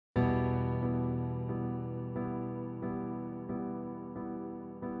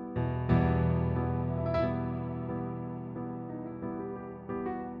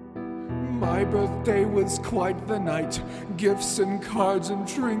My birthday was quite the night. Gifts and cards and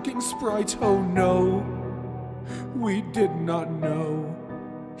drinking Sprite. Oh no, we did not know.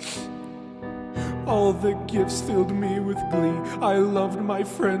 All the gifts filled me with glee. I loved my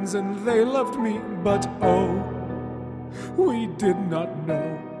friends and they loved me, but oh, we did not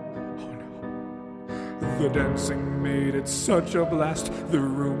know. Oh no. The dancing made it such a blast. The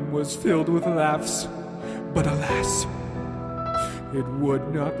room was filled with laughs, but alas, it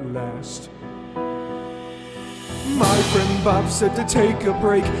would not last. My friend Bob said to take a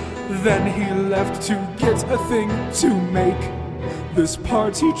break. Then he left to get a thing to make this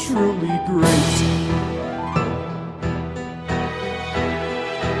party truly great.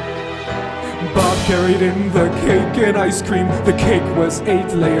 Bob carried in the cake and ice cream. The cake was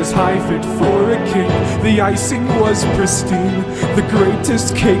 8 layers high, fit for a king. The icing was pristine, the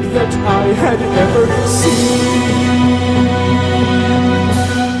greatest cake that I had ever seen.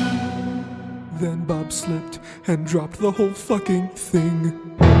 Then Bob slipped and dropped the whole fucking thing.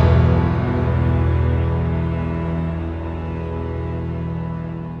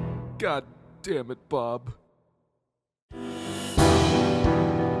 God damn it, Bob.